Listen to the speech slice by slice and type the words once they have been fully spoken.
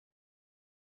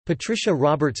Patricia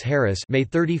Roberts Harris (May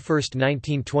 31,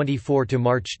 1924 to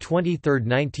March 23,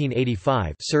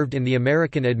 1985) served in the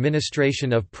American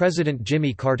administration of President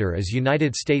Jimmy Carter as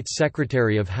United States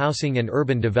Secretary of Housing and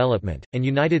Urban Development, and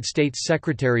United States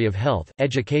Secretary of Health,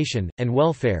 Education, and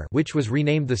Welfare, which was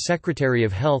renamed the Secretary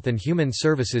of Health and Human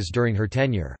Services during her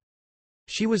tenure.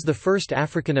 She was the first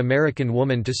African American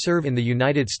woman to serve in the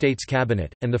United States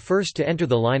Cabinet, and the first to enter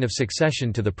the line of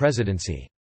succession to the presidency.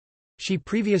 She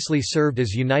previously served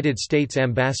as United States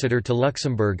Ambassador to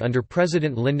Luxembourg under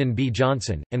President Lyndon B.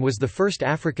 Johnson, and was the first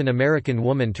African American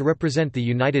woman to represent the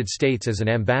United States as an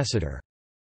ambassador.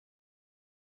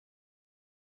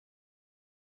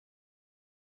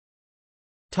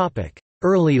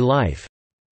 Early life.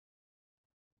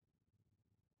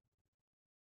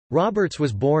 Roberts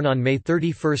was born on May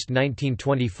 31,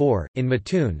 1924, in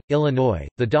Mattoon, Illinois,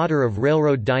 the daughter of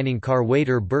railroad dining car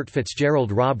waiter Bert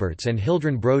Fitzgerald Roberts and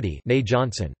Hildren Brody née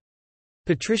Johnson.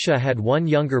 Patricia had one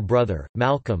younger brother,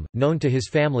 Malcolm, known to his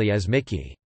family as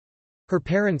Mickey. Her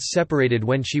parents separated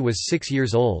when she was 6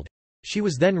 years old. She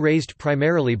was then raised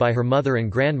primarily by her mother and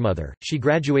grandmother. She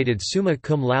graduated summa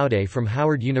cum laude from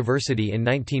Howard University in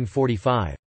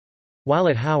 1945. While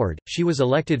at Howard, she was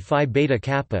elected Phi Beta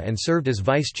Kappa and served as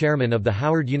vice chairman of the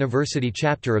Howard University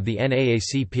chapter of the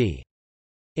NAACP.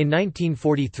 In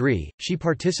 1943, she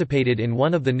participated in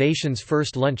one of the nation's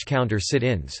first lunch counter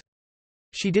sit-ins.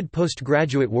 She did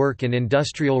postgraduate work in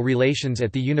industrial relations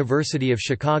at the University of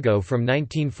Chicago from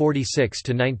 1946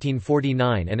 to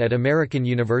 1949 and at American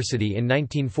University in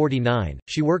 1949.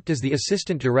 She worked as the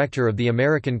assistant director of the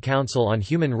American Council on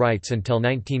Human Rights until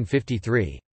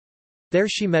 1953. There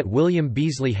she met William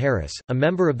Beasley Harris, a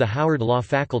member of the Howard Law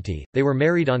Faculty. They were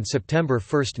married on September 1,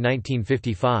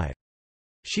 1955.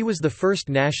 She was the first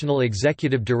national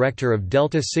executive director of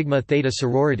Delta Sigma Theta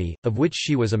sorority, of which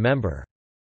she was a member.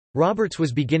 Roberts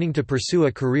was beginning to pursue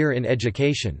a career in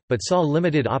education, but saw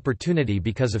limited opportunity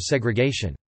because of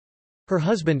segregation. Her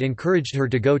husband encouraged her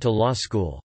to go to law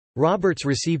school. Roberts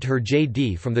received her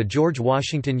J.D. from the George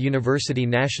Washington University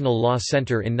National Law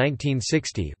Center in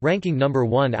 1960, ranking number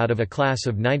 1 out of a class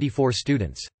of 94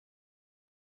 students.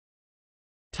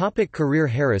 Career.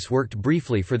 Harris worked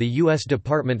briefly for the U.S.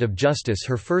 Department of Justice.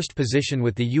 Her first position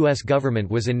with the U.S. government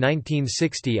was in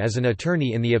 1960 as an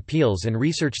attorney in the Appeals and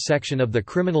Research Section of the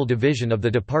Criminal Division of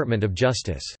the Department of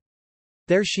Justice.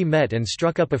 There she met and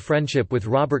struck up a friendship with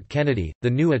Robert Kennedy, the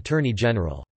new Attorney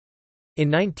General. In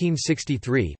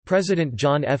 1963, President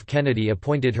John F. Kennedy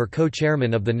appointed her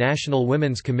co-chairman of the National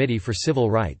Women's Committee for Civil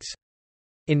Rights.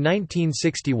 In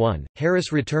 1961,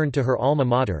 Harris returned to her alma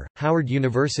mater, Howard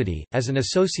University, as an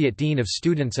associate dean of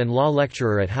students and law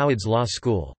lecturer at Howard's Law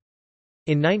School.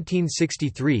 In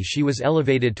 1963 she was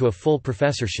elevated to a full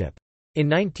professorship. In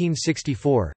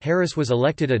 1964, Harris was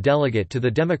elected a delegate to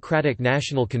the Democratic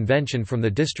National Convention from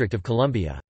the District of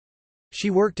Columbia. She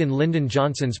worked in Lyndon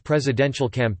Johnson's presidential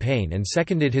campaign and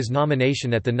seconded his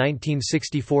nomination at the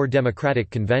 1964 Democratic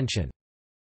Convention.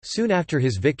 Soon after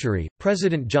his victory,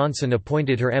 President Johnson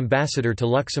appointed her ambassador to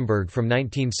Luxembourg from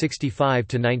 1965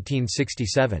 to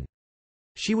 1967.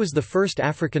 She was the first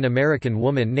African American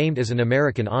woman named as an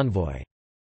American envoy.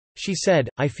 She said,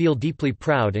 "I feel deeply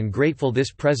proud and grateful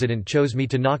this president chose me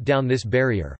to knock down this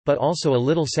barrier, but also a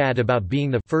little sad about being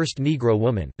the first Negro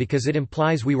woman because it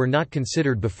implies we were not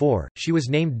considered before." She was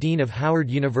named Dean of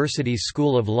Howard University's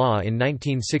School of Law in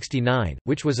 1969,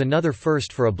 which was another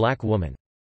first for a black woman.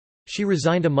 She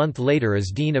resigned a month later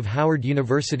as Dean of Howard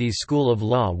University's School of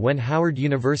Law when Howard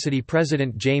University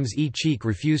President James E. Cheek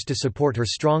refused to support her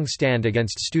strong stand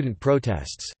against student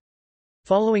protests.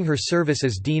 Following her service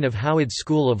as Dean of Howard's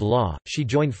School of Law, she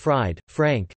joined Fried,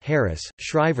 Frank, Harris,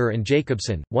 Shriver and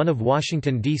Jacobson, one of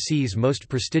Washington, D.C.'s most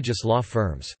prestigious law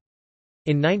firms.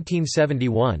 In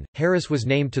 1971, Harris was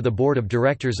named to the board of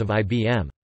directors of IBM.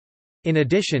 In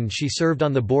addition, she served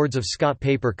on the boards of Scott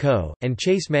Paper Co. and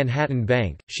Chase Manhattan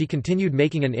Bank. She continued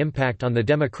making an impact on the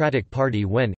Democratic Party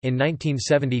when, in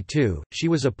 1972, she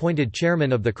was appointed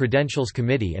chairman of the Credentials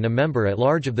Committee and a member at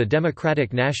large of the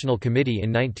Democratic National Committee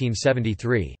in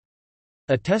 1973.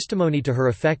 A testimony to her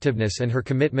effectiveness and her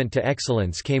commitment to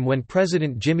excellence came when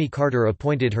President Jimmy Carter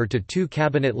appointed her to 2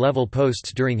 cabinet-level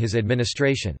posts during his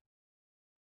administration.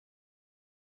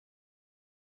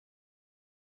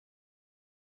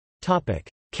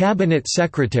 Cabinet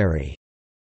Secretary.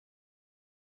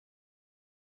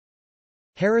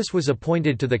 Harris was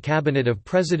appointed to the cabinet of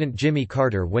President Jimmy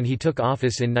Carter when he took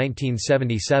office in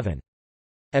 1977.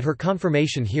 At her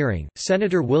confirmation hearing,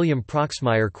 Senator William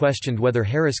Proxmire questioned whether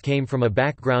Harris came from a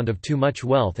background of too much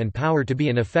wealth and power to be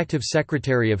an effective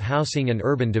Secretary of Housing and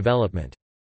Urban Development.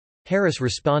 Harris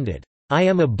responded, I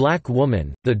am a black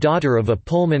woman, the daughter of a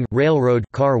Pullman railroad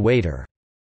car waiter.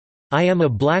 I am a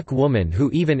black woman who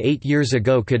even 8 years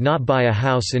ago could not buy a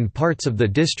house in parts of the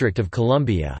District of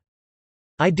Columbia.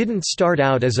 I didn't start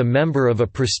out as a member of a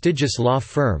prestigious law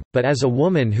firm, but as a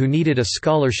woman who needed a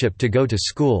scholarship to go to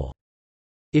school.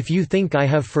 If you think I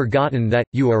have forgotten that,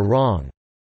 you are wrong."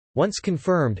 Once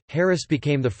confirmed, Harris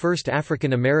became the first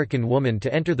African American woman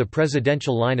to enter the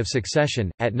presidential line of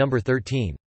succession, at number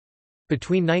 13.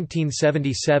 Between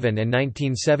 1977 and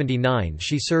 1979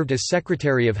 she served as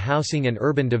Secretary of Housing and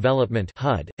Urban Development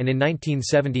 (HUD), and in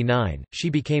 1979, she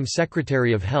became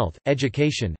Secretary of Health,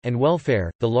 Education, and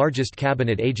Welfare, the largest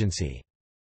cabinet agency.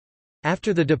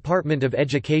 After the Department of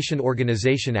Education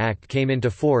Organization Act came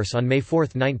into force on May 4,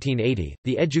 1980,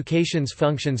 the education's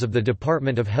functions of the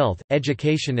Department of Health,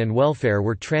 Education and Welfare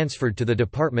were transferred to the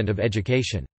Department of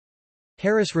Education.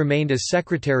 Harris remained as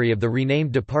Secretary of the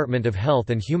renamed Department of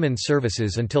Health and Human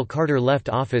Services until Carter left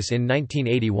office in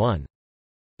 1981.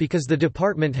 Because the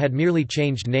department had merely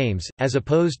changed names, as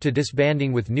opposed to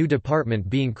disbanding with new department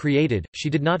being created,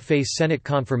 she did not face Senate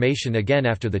confirmation again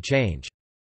after the change.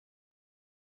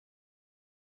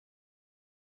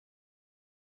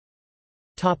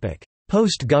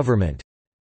 Post-government.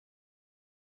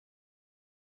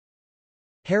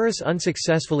 Harris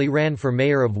unsuccessfully ran for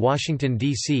mayor of Washington,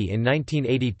 D.C. in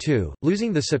 1982,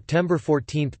 losing the September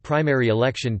 14 primary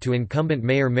election to incumbent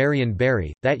Mayor Marion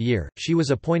Barry. That year, she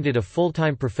was appointed a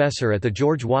full-time professor at the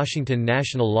George Washington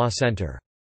National Law Center.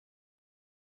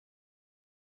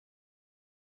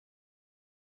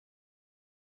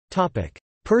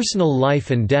 Personal life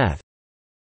and death.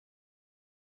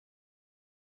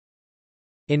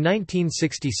 In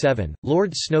 1967,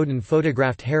 Lord Snowdon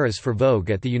photographed Harris for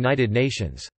Vogue at the United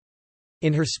Nations.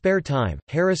 In her spare time,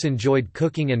 Harris enjoyed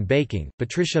cooking and baking.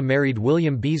 Patricia married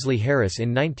William Beasley Harris in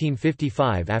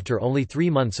 1955 after only 3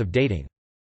 months of dating.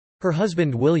 Her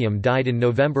husband William died in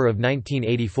November of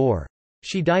 1984.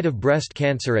 She died of breast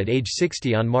cancer at age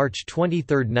 60 on March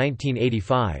 23,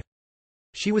 1985.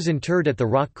 She was interred at the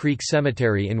Rock Creek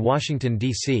Cemetery in Washington,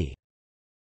 D.C.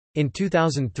 In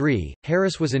 2003,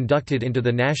 Harris was inducted into the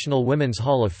National Women's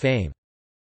Hall of Fame.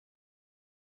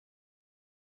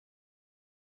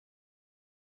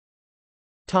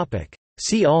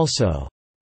 See also: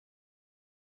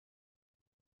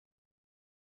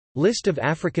 List of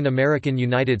African American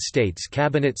United States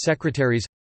Cabinet Secretaries,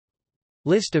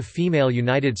 List of female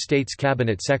United States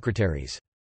Cabinet Secretaries.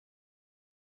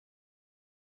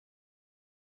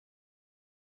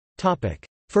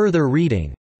 Further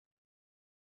reading: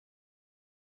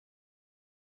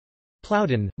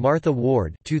 Plowden, Martha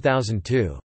Ward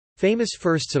 2002. Famous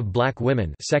Firsts of Black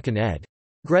Women 2nd ed.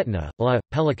 Gretna, La,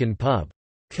 Pelican Pub.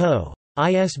 Co.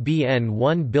 ISBN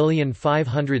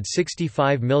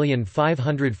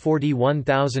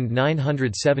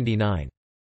 1565541979.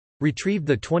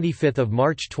 Retrieved 25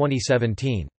 March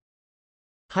 2017.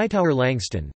 Hightower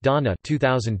Langston, Donna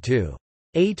 2002.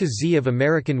 A to Z of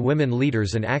American Women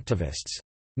Leaders and Activists.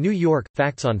 New York,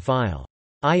 Facts on File.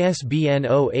 ISBN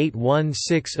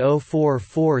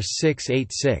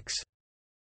 0816044686.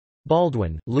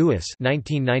 Baldwin, Louis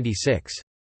 1996.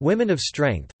 Women of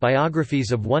Strength,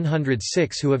 Biographies of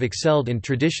 106 Who Have Excelled in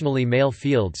Traditionally Male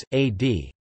Fields,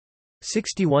 A.D.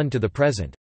 61 to the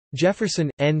Present. Jefferson,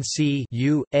 N.C.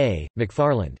 U. A.,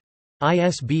 McFarland.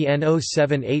 ISBN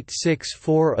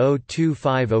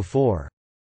 0786402504.